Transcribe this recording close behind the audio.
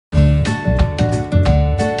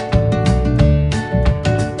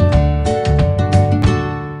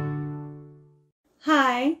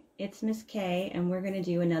it's Miss K, and we're going to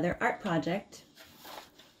do another art project.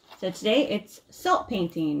 So today it's salt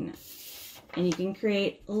painting, and you can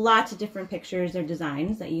create lots of different pictures or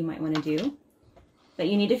designs that you might want to do, but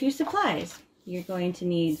you need a few supplies. You're going to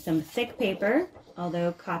need some thick paper,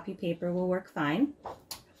 although copy paper will work fine,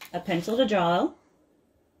 a pencil to draw,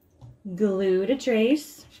 glue to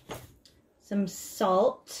trace, some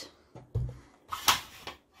salt,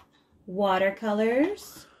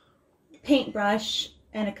 watercolors, paintbrush,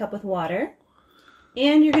 and a cup with water.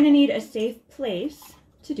 And you're going to need a safe place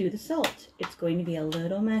to do the salt. It's going to be a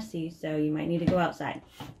little messy, so you might need to go outside.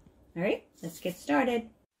 All right, let's get started.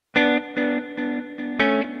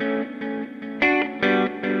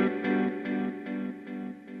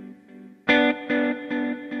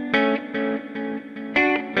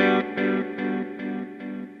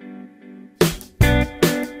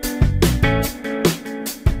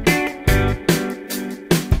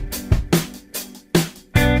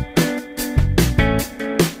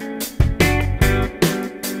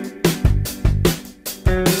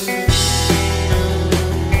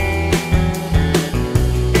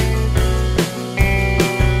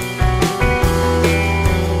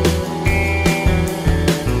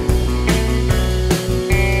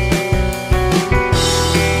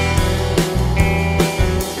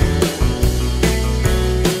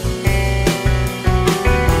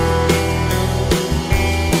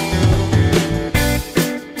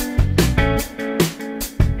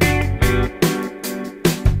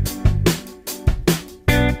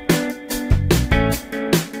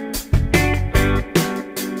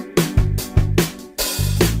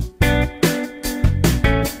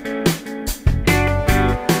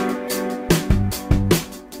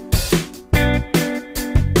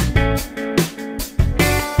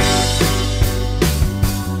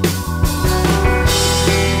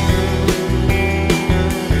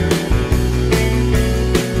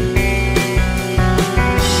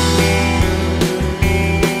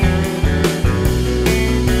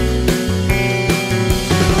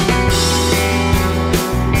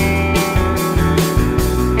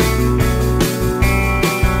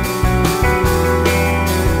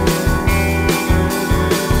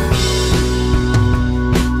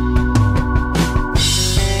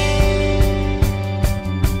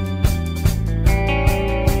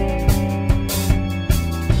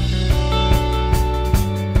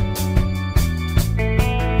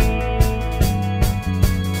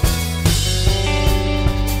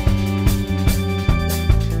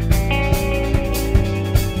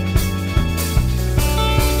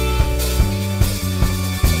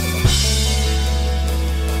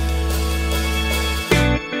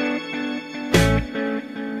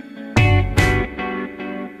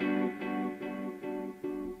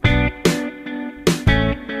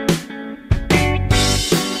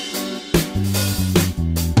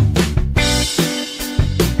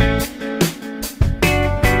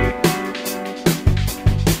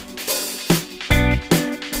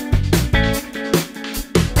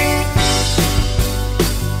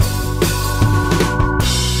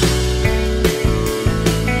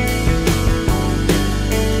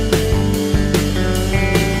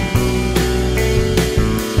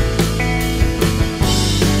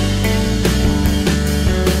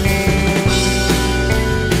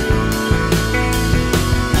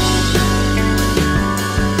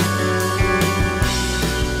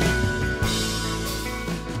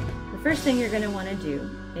 First thing you're going to want to do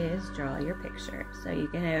is draw your picture. So you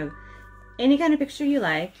can have any kind of picture you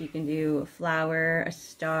like. You can do a flower, a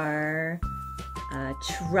star, a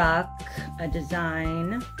truck, a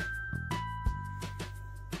design,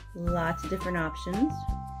 lots of different options.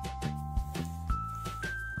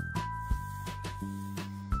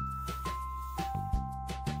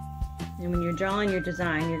 And when you're drawing your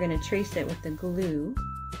design, you're going to trace it with the glue.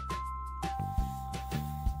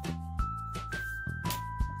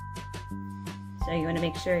 So you want to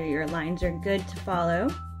make sure your lines are good to follow.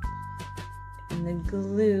 And the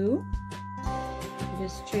glue, you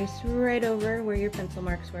just trace right over where your pencil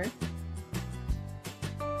marks were.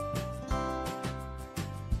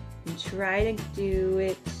 And try to do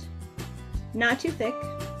it not too thick,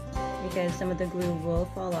 because some of the glue will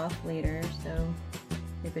fall off later. So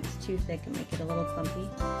if it's too thick, it might get a little clumpy.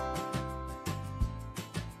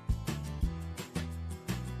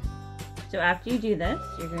 So after you do this,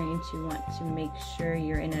 you're going to want to make sure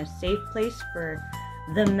you're in a safe place for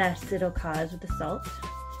the mess it'll cause with the salt.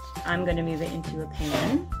 I'm going to move it into a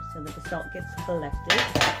pan so that the salt gets collected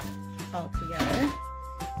all together.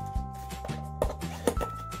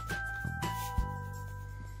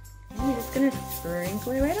 And you're just going to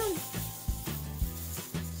sprinkle it right on.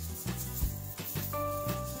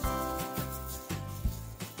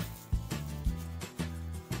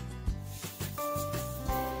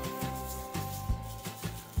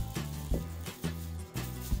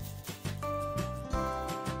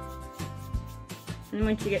 And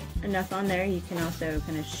once you get enough on there, you can also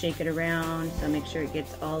kind of shake it around, so make sure it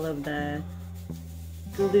gets all of the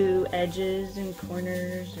glue edges and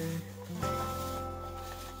corners. And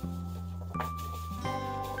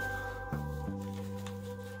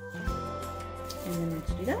then once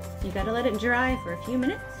you do that, you gotta let it dry for a few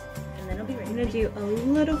minutes, and then it'll be ready. I'm gonna do a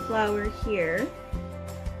little flower here,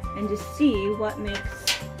 and just see what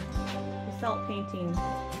makes the salt painting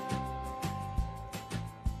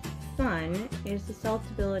fun is the salt's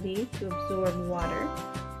ability to absorb water.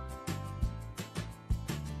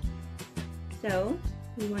 So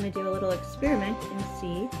we want to do a little experiment and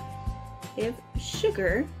see if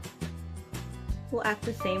sugar will act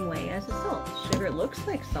the same way as the salt. Sugar looks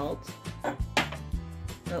like salt,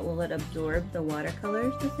 but will it absorb the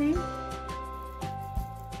watercolors the same?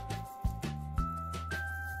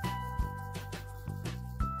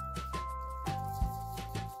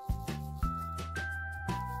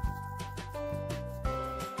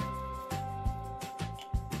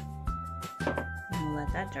 We'll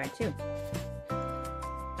let that dry too.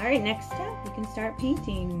 Alright, next step, you can start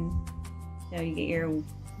painting. So you get your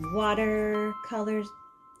watercolors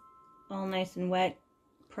all nice and wet,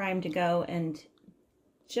 primed to go, and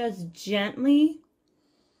just gently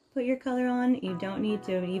put your color on. You don't need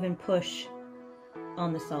to even push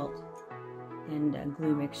on the salt and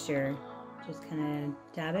glue mixture. Just kind of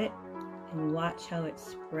dab it and watch how it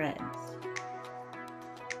spreads.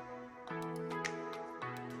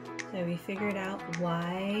 So we figured out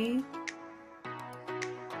why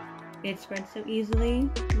it spreads so easily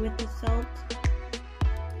with the salt.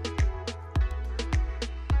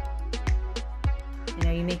 And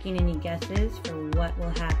are you making any guesses for what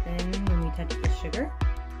will happen when we touch the sugar?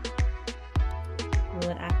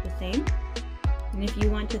 Will it act the same? And if you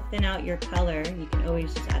want to thin out your color, you can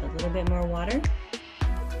always just add a little bit more water.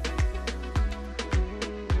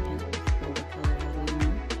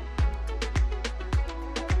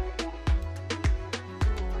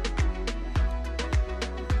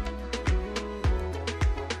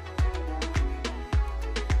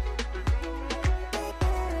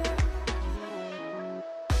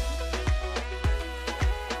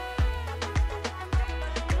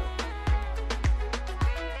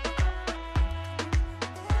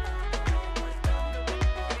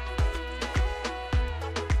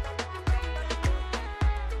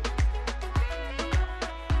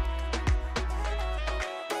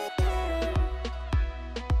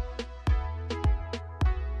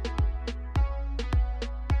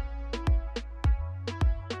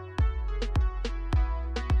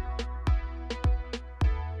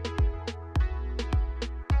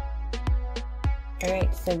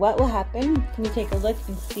 Alright, so what will happen, can we take a look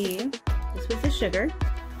and see, this was the sugar.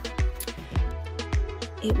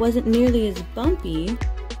 It wasn't nearly as bumpy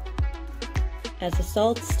as the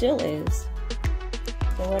salt still is.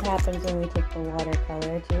 So what happens when we take the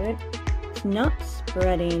watercolor to it? It's not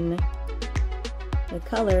spreading the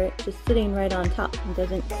color, it's just sitting right on top and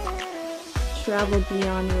doesn't travel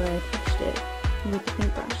beyond where I touched it with the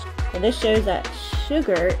paintbrush. So this shows that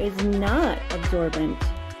sugar is not absorbent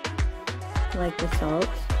like the salt,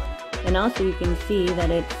 and also you can see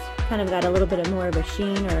that it's kind of got a little bit more of a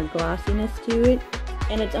sheen or a glossiness to it,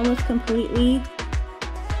 and it's almost completely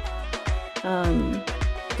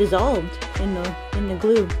dissolved in the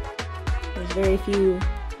glue. There's very few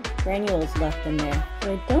granules left in there,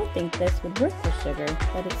 so I don't think this would work with sugar,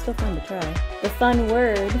 but it's still fun to try. The fun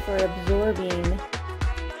word for absorbing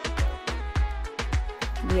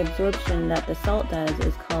the absorption that the salt does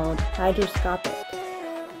is called hygroscopic.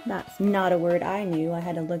 That's not a word I knew, I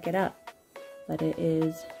had to look it up. But it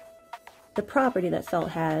is the property that salt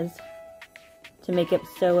has to make it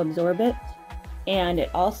so absorbent, and it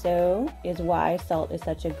also is why salt is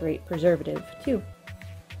such a great preservative too.